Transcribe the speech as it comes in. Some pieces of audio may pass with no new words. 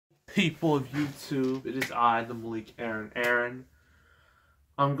people of YouTube. It is I, the Malik Aaron.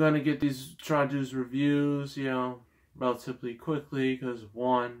 I'm gonna try to do these reviews, relatively quickly, because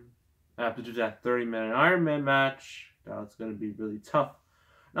one, I have to do that 30-minute Iron Man match. That's gonna be really tough.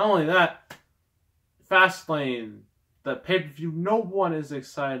 Not only that, Fastlane, the pay-per-view no one is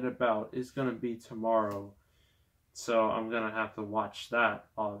excited about, is gonna be tomorrow. So I'm gonna have to watch that,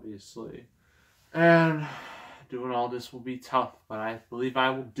 obviously. And doing all this will be tough, but I believe I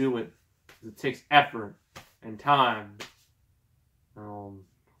will do it. It takes effort and time. A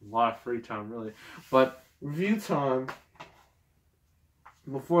lot of free time, really. But review time.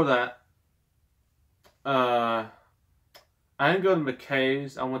 Before that, I didn't go to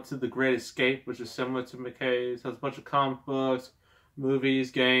McKay's. I went to The Great Escape, which is similar to McKay's. It has a bunch of comic books,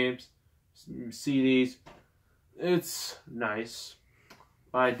 movies, games, CDs. It's nice.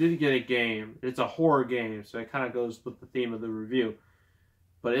 But I did get a game. It's a horror game, so it kind of goes with the theme of the review.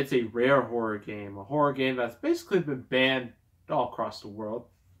 But it's a rare horror game. A horror game that's basically been banned all across the world.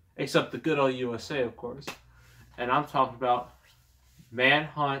 Except the good old USA, of course. And I'm talking about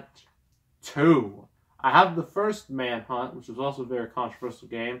Manhunt 2. I have the first Manhunt, which was also a very controversial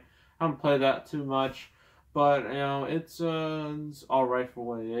game. I haven't played that too much. But, it's alright for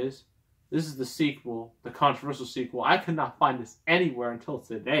what it is. This is the sequel, the controversial sequel. I could not find this anywhere until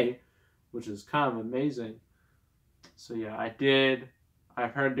today, which is kind of amazing. So yeah, I've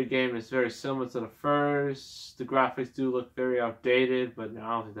heard the game is very similar to the first. The graphics do look very outdated, but I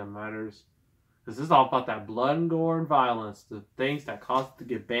don't think that matters. Because this is all about that blood and gore and violence, the things that caused it to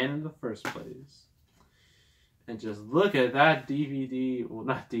get banned in the first place. And just look at that DVD, well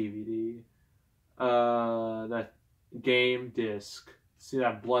not DVD, that game disc. See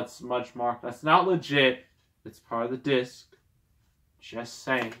that blood smudge mark? That's not legit. It's part of the disc. Just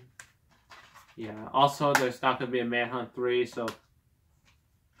saying. Yeah. Also, there's not going to be a Manhunt 3, so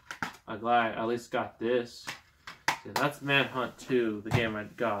I'm glad I at least got this. Yeah, that's Manhunt 2, the game I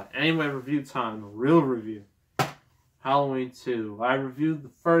got. Anyway, review time. Real review. Halloween 2. I reviewed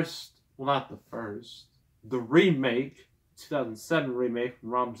the first, well not the first, the remake, 2007 remake from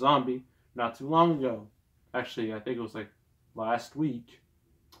Rob Zombie, not too long ago. Actually, I think it was like last week.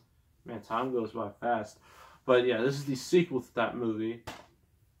 Man, time goes by fast. But yeah, this is the sequel to that movie.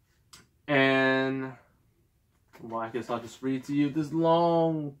 And, well, I guess I'll just read to you this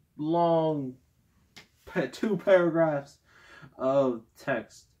long 2 paragraphs of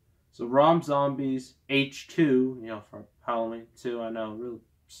text. So, Rob Zombie's H2, for Halloween 2, I know, really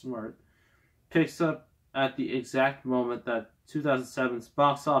smart, picks up at the exact moment that 2007's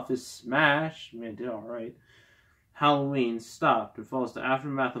box office smash, did alright, Halloween stopped. It follows the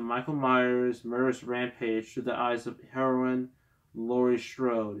aftermath of Michael Myers' murderous rampage through the eyes of heroine Laurie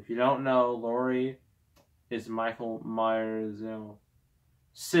Strode. If you don't know, Laurie is Michael Myers'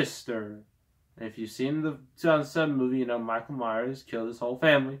 sister. And if you've seen the 2007 movie, Michael Myers killed his whole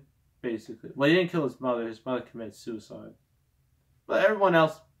family, basically. Well, he didn't kill his mother. His mother committed suicide. But everyone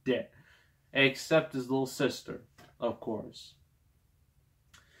else did. Except his little sister, of course.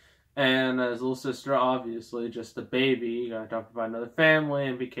 And his little sister, obviously, just a baby, got adopted by another family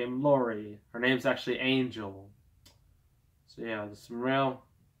and became Laurie. Her name's actually Angel. So yeah, there's some real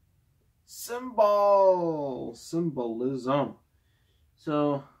symbolism.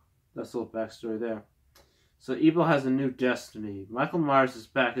 So that's a little backstory there. So evil has a new destiny. Michael Myers is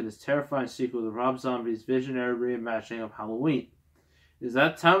back in this terrifying sequel to Rob Zombie's visionary reimagining of Halloween. Is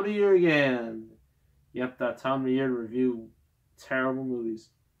that time of the year again? Yep, that time of the year to review terrible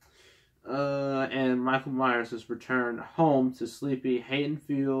movies. And Michael Myers has returned home to sleepy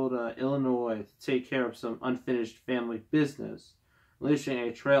Haddonfield, Illinois to take care of some unfinished family business, unleashing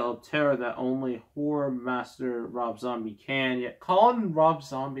a trail of terror that only horror master Rob Zombie can. Yet calling Rob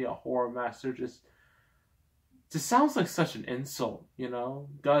Zombie a horror master just sounds like such an insult,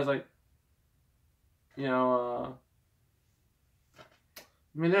 Guys like,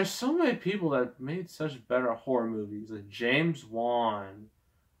 there's so many people that made such better horror movies, like James Wan,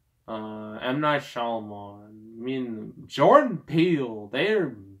 M. Night Shyamalan, Jordan Peele.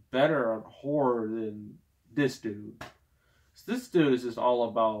 They're better at horror than this dude. This dude is just all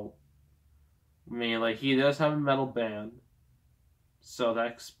about, he does have a metal band, so that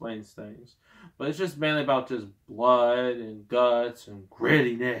explains things. But it's just mainly about just blood and guts and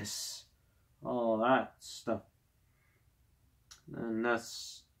grittiness, all that stuff. And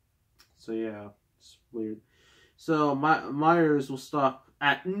so yeah, it's weird. So Myers will stop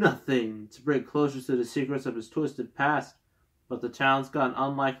at nothing to bring closure to the secrets of his twisted past, but the town's got an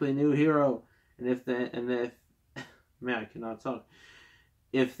unlikely new hero, I cannot talk.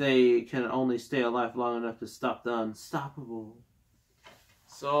 If they can only stay alive long enough to stop the unstoppable.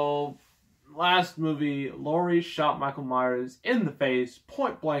 So, last movie, Laurie shot Michael Myers in the face,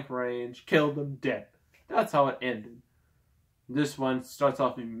 point blank range, killed him dead. That's how it ended. This one starts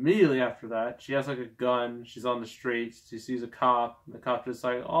off immediately after that. She has like a gun. She's on the streets. She sees a cop. And the cop just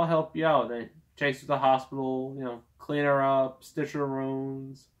like, I'll help you out. They takes her to the hospital, clean her up, stitch her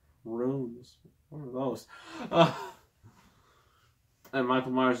wounds. Wounds? What are those? And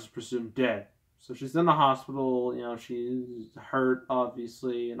Michael Myers is presumed dead. So she's in the hospital, she's hurt,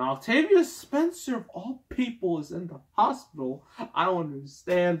 obviously. And Octavia Spencer, of all people, is in the hospital. I don't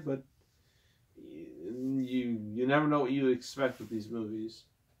understand, but you never know what you expect with these movies.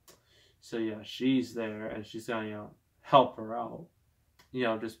 So yeah, she's there, and she's gonna, help her out.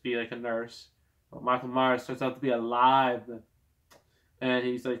 Just be like a nurse. But Michael Myers turns out to be alive. And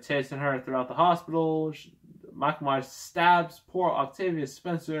he's like chasing her throughout the hospital. Michael Myers stabs poor Octavia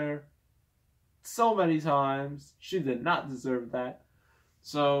Spencer so many times. She did not deserve that.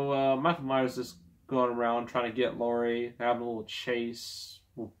 So Michael Myers just going around trying to get Laurie. They're having a little chase.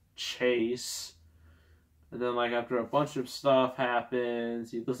 And then like after a bunch of stuff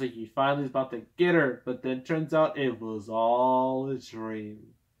happens, he looks like he finally is about to get her. But then turns out it was all a dream.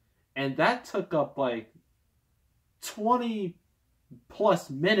 And that took up like 20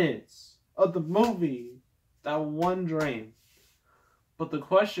 plus minutes of the movie. That one dream. But the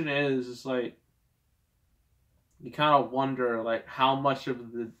question is like, you kind of wonder, like, how much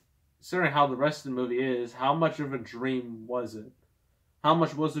of the, considering how the rest of the movie is, how much of a dream was it? How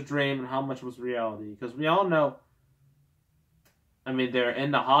much was a dream and how much was reality? Because we all know, I mean, they're in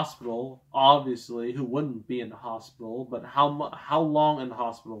the hospital, obviously. Who wouldn't be in the hospital? But how long in the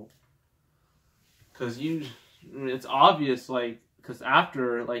hospital? Because it's obvious, like, because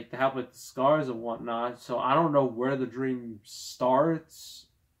after, like, they have, like, the scars and whatnot, so I don't know where the dream starts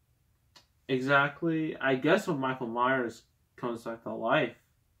exactly. I guess when Michael Myers comes back to life,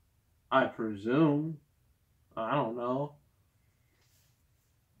 I presume. I don't know.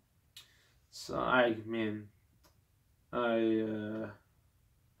 So, I mean, I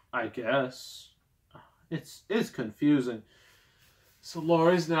guess. It's confusing. So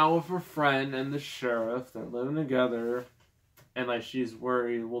Laurie's now with her friend and the sheriff. They're living together. And, like, she's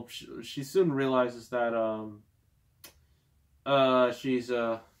worried. Well, she soon realizes that, she's,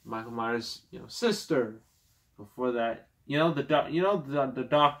 Michael Myers', sister. Before that, the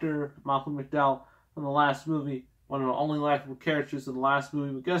doctor, Malcolm McDowell, from the last movie, one of the only likable characters in the last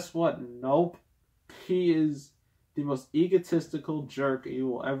movie. But guess what? Nope. He is the most egotistical jerk you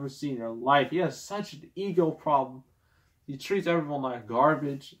will ever see in your life. He has such an ego problem. He treats everyone like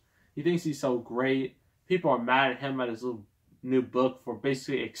garbage. He thinks he's so great. People are mad at him at his little new book for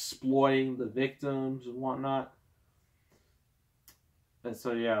basically exploiting the victims and whatnot. And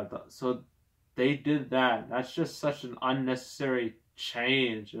so, yeah, so they did that. That's just such an unnecessary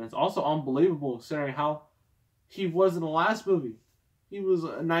change. And it's also unbelievable considering how he was in the last movie. He was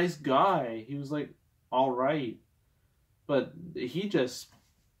a nice guy. He was, like, alright. But he just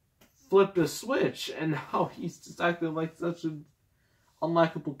flipped a switch, and now he's just acting like such an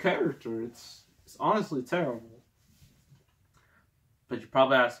unlikable character. It's honestly terrible. But you're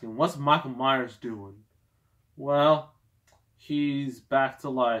probably asking, what's Michael Myers doing? Well, he's back to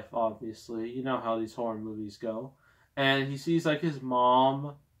life, obviously. You know how these horror movies go. And he sees, like, his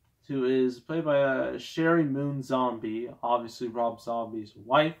mom, who is played by Sherry Moon Zombie, obviously Rob Zombie's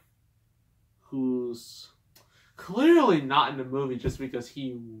wife, who's clearly not in the movie just because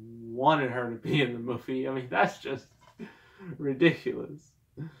he wanted her to be in the movie. I mean, that's just ridiculous.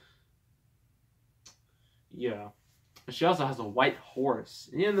 Yeah. She also has a white horse.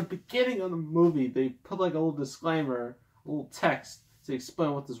 And in the beginning of the movie, they put like a little disclaimer, a little text to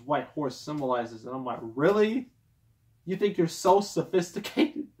explain what this white horse symbolizes. And I'm like, really? You think you're so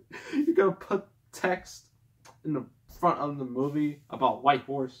sophisticated? You're gonna put text in the front of the movie about white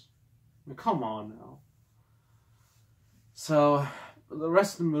horse? I mean, come on now. So, the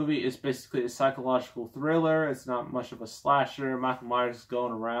rest of the movie is basically a psychological thriller. It's not much of a slasher. Michael Myers is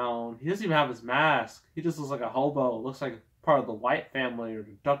going around. He doesn't even have his mask. He just looks like a hobo. Looks like part of the White family or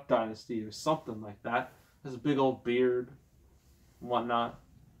the Duck Dynasty or something like that. Has a big old beard and whatnot.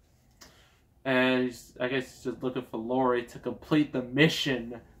 And I guess he's just looking for Laurie to complete the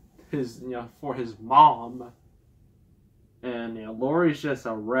mission for his mom. And Laurie's just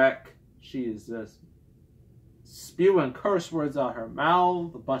a wreck. She is just spewing curse words out her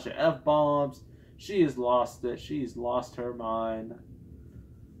mouth, a bunch of F-bombs. She has lost it. She's lost her mind.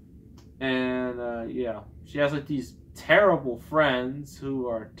 And, she has, like, these terrible friends who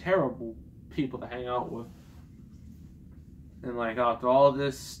are terrible people to hang out with. And, like, after all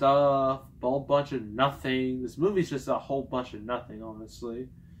this stuff, a whole bunch of nothing. This movie's just a whole bunch of nothing, honestly.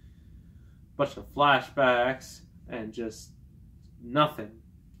 bunch of flashbacks and just nothing.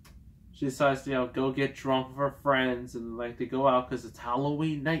 She decides to, go get drunk with her friends, and like they go out because it's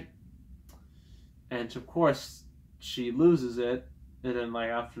Halloween night. And of course, she loses it. And then like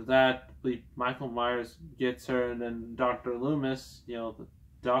after that, Michael Myers gets her, and then Dr. Loomis, the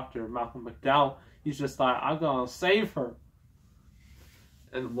doctor, Malcolm McDowell, he's just like, I'm gonna save her.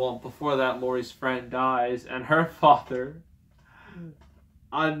 And well, before that, Laurie's friend dies, and her father.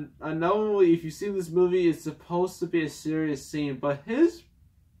 I know if you see this movie, it's supposed to be a serious scene, but his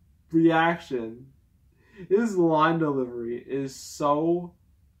reaction, his line delivery is so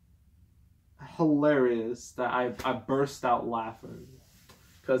hilarious that I burst out laughing.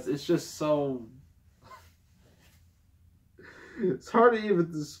 Because it's just so... It's hard to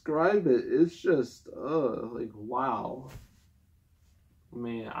even describe it. It's just, like, wow. I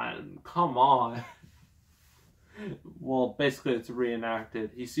mean, come on. Well, basically it's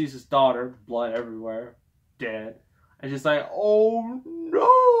reenacted. He sees his daughter, blood everywhere, dead. And she's like, oh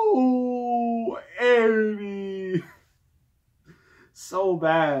no, Amy. So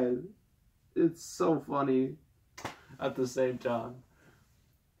bad. It's so funny at the same time.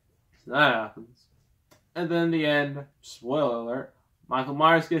 So that happens. And then in the end, spoiler alert, Michael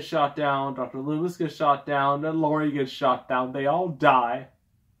Myers gets shot down, Dr. Loomis gets shot down, then Laurie gets shot down. They all die.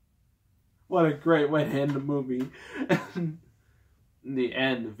 What a great way to end the movie. In the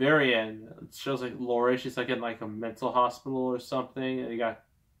end, the very end, it shows like Laurie, she's like in like a mental hospital or something, and you got,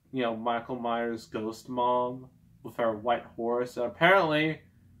 Michael Myers' ghost mom with her white horse. And apparently,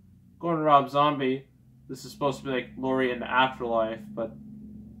 according to Rob Zombie, this is supposed to be like Laurie in the afterlife, but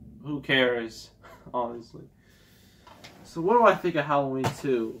who cares, honestly. So what do I think of Halloween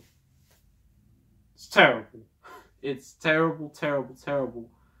 2? It's terrible. It's terrible, terrible, terrible.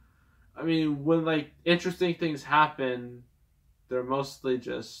 I mean, when, like, interesting things happen, they're mostly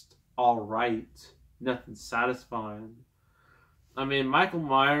just alright. Nothing satisfying. I mean, Michael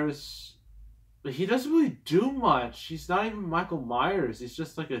Myers, he doesn't really do much. He's not even Michael Myers. He's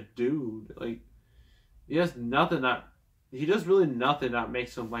just, like, a dude. Like, he does really nothing that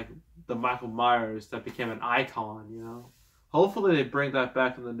makes him, like, the Michael Myers that became an icon, Hopefully they bring that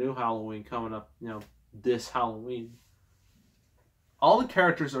back in the new Halloween coming up, this Halloween. All the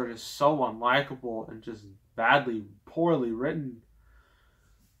characters are just so unlikable and just poorly written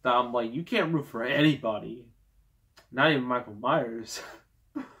that I'm like, you can't root for anybody. Not even Michael Myers.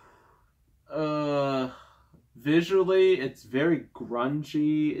 Visually, it's very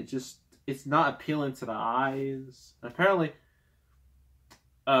grungy. It's not appealing to the eyes. Apparently,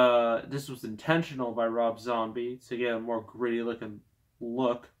 this was intentional by Rob Zombie to get a more gritty looking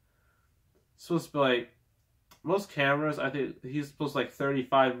look. It's supposed to be like, most cameras, I think he's supposed to like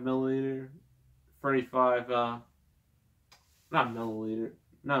 35 millimeter, not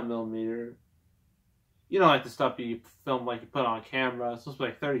millimeter. Like the stuff you film, like you put on camera. It's supposed to be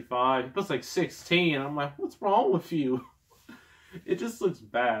like 35. He puts like 16. I'm like, what's wrong with you? It just looks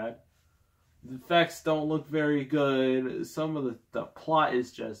bad. The effects don't look very good. Some of the plot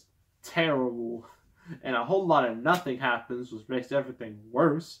is just terrible. And a whole lot of nothing happens, which makes everything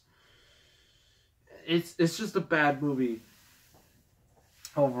worse. It's just a bad movie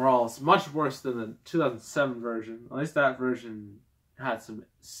overall. It's much worse than the 2007 version. At least that version had some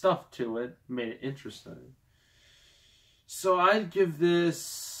stuff to it, made it interesting. So I'd give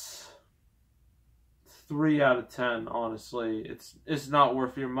this 3 out of 10, honestly. It's not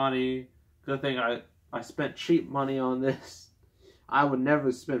worth your money. Good thing I spent cheap money on this. I would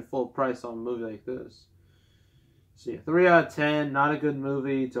never spend full price on a movie like this. So yeah, 3 out of 10, not a good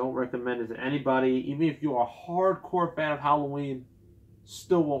movie. Don't recommend it to anybody. Even if you are a hardcore fan of Halloween,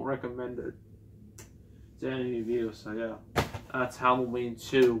 still won't recommend it to any of you. So yeah, that's Halloween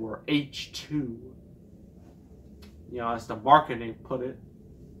 2, or H2. As the marketing put it.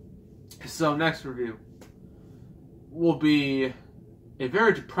 So next review will be a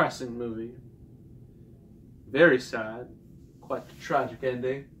very depressing movie. Very sad. Quite a tragic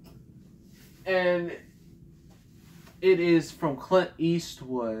ending. And it is from Clint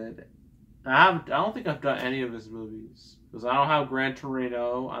Eastwood. I don't think I've done any of his movies. Because I don't have Gran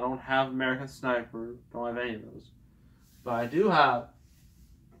Torino. I don't have American Sniper. Don't have any of those. But I do have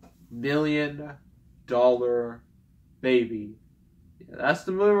 $1 Million Baby. Yeah, that's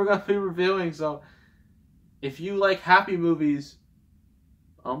the movie we're going to be reviewing. So if you like happy movies,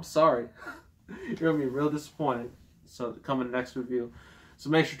 I'm sorry. You're going to be real disappointed. So coming next review. So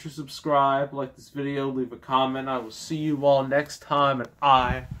make sure to subscribe, like this video, leave a comment. I will see you all next time, and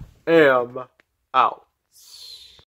I am out.